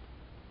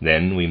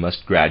 Then we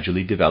must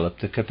gradually develop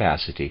the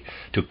capacity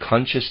to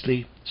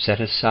consciously set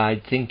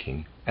aside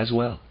thinking as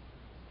well.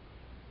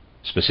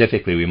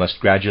 Specifically, we must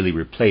gradually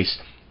replace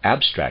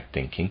abstract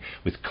thinking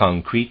with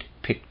concrete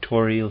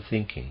pictorial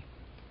thinking.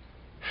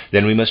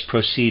 Then we must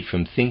proceed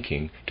from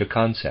thinking to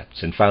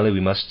concepts, and finally we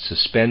must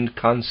suspend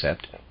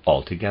concept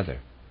altogether.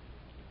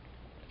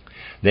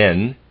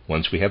 Then,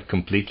 once we have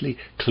completely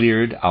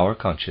cleared our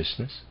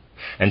consciousness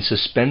and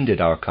suspended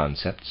our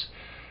concepts,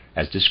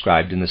 as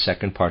described in the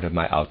second part of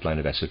my outline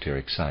of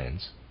esoteric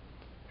science,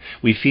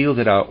 we feel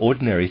that our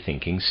ordinary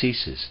thinking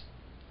ceases,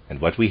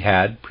 and what we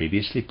had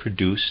previously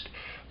produced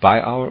by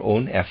our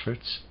own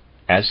efforts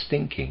as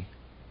thinking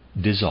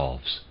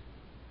dissolves.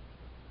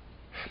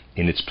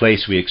 In its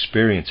place, we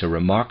experience a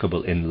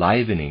remarkable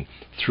enlivening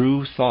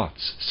through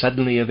thoughts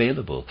suddenly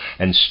available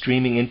and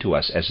streaming into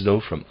us as though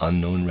from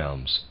unknown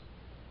realms.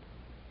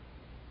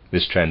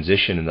 This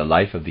transition in the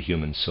life of the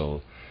human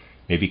soul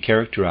may be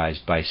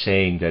characterized by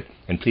saying that,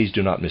 and please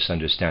do not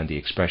misunderstand the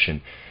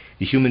expression,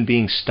 the human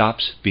being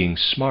stops being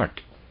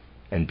smart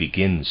and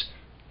begins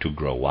to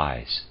grow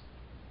wise.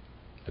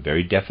 A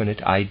very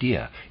definite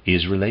idea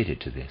is related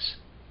to this.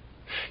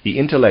 The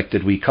intellect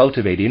that we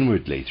cultivate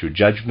inwardly through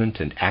judgment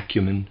and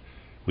acumen,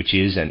 which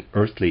is an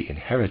earthly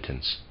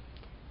inheritance,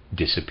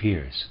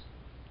 disappears.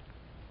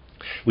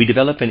 We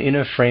develop an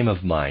inner frame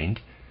of mind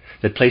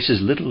that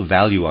places little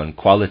value on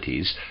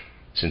qualities,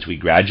 since we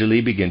gradually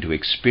begin to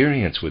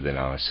experience within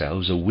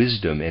ourselves a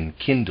wisdom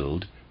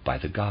enkindled by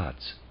the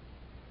gods.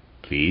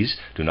 Please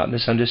do not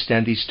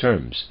misunderstand these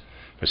terms,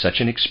 for such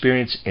an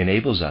experience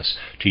enables us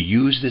to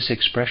use this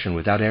expression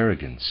without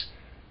arrogance,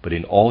 but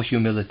in all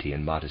humility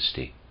and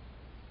modesty.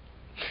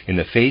 In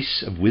the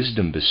face of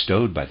wisdom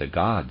bestowed by the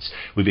gods,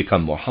 we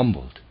become more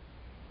humbled.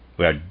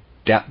 We are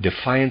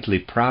defiantly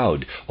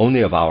proud only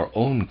of our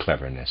own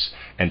cleverness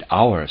and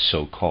our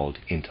so-called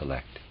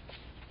intellect.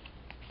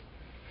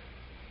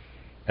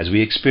 As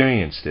we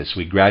experience this,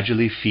 we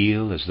gradually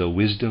feel as though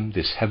wisdom,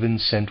 this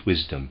heaven-sent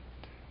wisdom,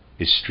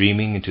 is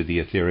streaming into the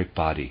etheric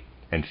body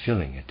and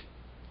filling it.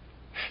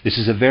 This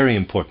is a very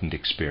important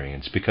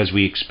experience because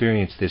we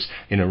experience this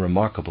in a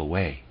remarkable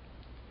way.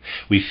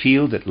 We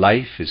feel that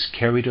life is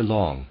carried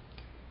along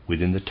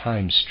within the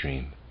time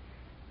stream,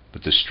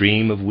 but the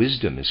stream of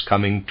wisdom is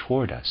coming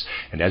toward us,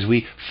 and as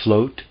we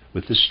float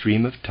with the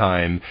stream of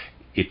time,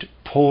 it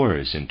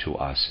pours into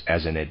us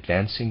as an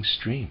advancing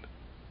stream.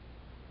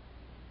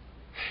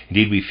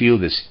 Indeed, we feel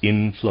this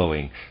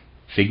inflowing,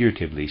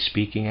 figuratively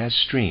speaking, as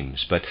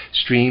streams, but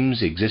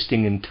streams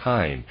existing in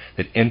time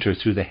that enter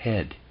through the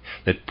head,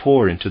 that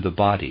pour into the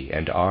body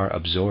and are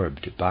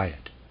absorbed by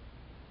it.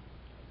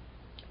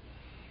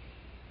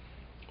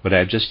 What I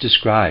have just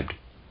described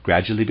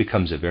gradually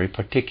becomes a very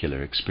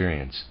particular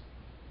experience.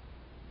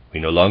 We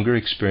no longer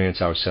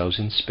experience ourselves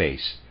in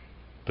space,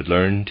 but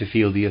learn to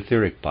feel the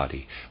etheric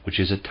body, which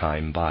is a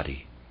time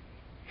body.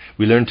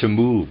 We learn to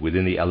move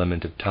within the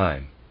element of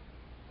time,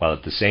 while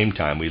at the same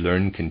time we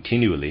learn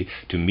continually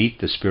to meet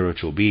the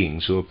spiritual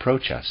beings who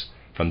approach us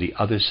from the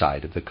other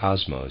side of the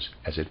cosmos,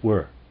 as it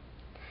were,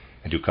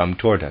 and who come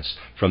toward us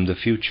from the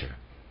future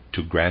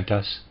to grant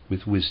us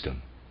with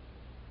wisdom.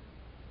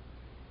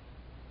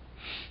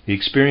 The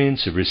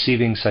experience of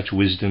receiving such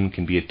wisdom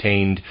can be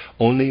attained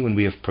only when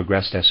we have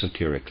progressed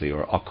esoterically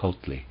or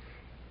occultly,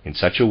 in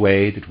such a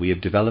way that we have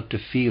developed a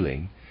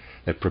feeling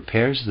that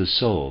prepares the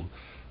soul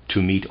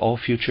to meet all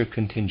future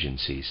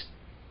contingencies,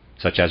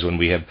 such as when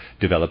we have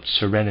developed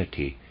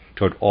serenity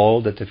toward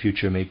all that the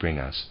future may bring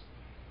us,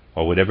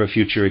 or whatever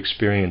future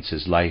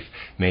experiences life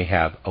may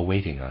have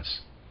awaiting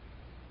us.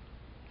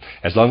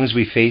 As long as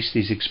we face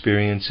these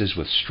experiences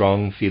with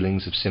strong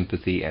feelings of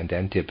sympathy and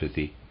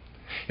antipathy,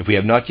 if we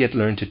have not yet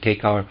learned to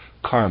take our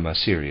karma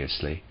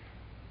seriously,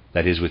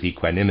 that is, with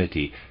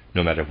equanimity,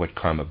 no matter what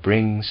karma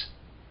brings,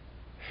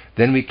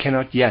 then we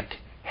cannot yet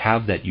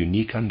have that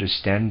unique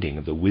understanding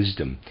of the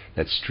wisdom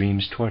that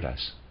streams toward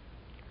us.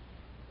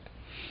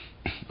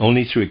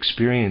 Only through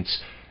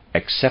experience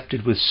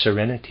accepted with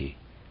serenity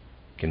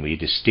can we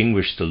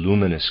distinguish the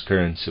luminous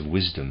currents of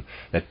wisdom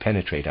that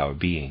penetrate our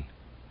being.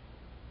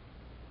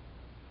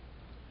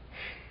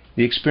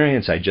 The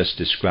experience I just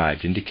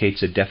described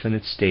indicates a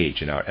definite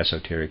stage in our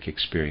esoteric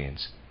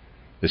experience,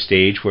 the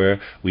stage where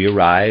we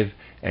arrive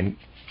and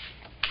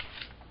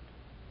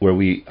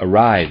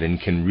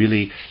can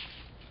really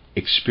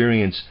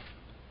experience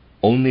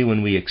only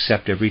when we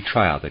accept every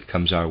trial that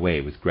comes our way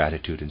with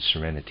gratitude and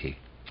serenity.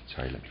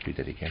 Let me read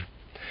that again.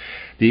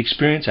 The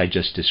experience I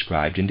just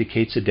described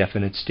indicates a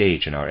definite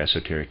stage in our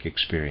esoteric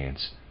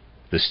experience,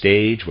 the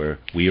stage where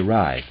we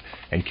arrive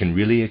and can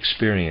really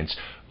experience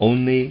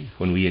only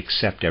when we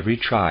accept every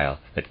trial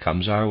that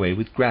comes our way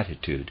with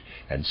gratitude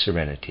and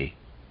serenity.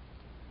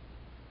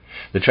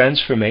 The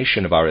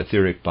transformation of our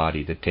etheric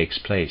body that takes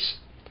place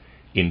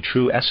in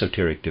true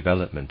esoteric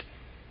development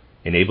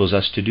enables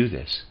us to do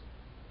this,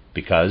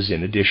 because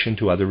in addition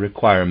to other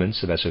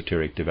requirements of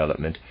esoteric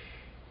development,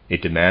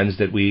 it demands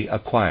that we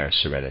acquire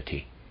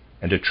serenity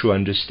and a true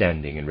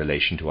understanding in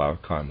relation to our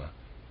karma.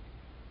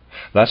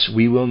 Thus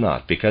we will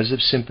not, because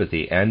of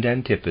sympathy and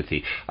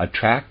antipathy,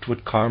 attract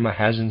what karma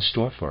has in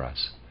store for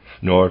us,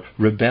 nor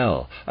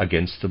rebel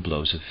against the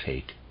blows of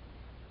fate,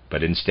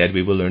 but instead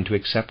we will learn to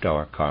accept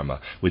our karma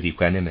with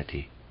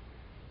equanimity.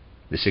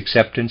 This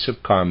acceptance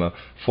of karma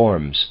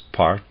forms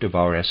part of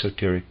our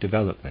esoteric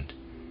development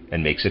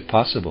and makes it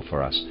possible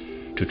for us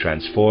to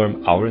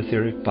transform our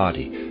etheric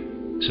body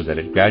so that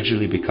it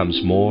gradually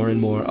becomes more and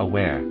more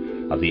aware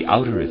of the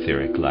outer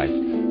etheric life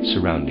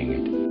surrounding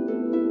it.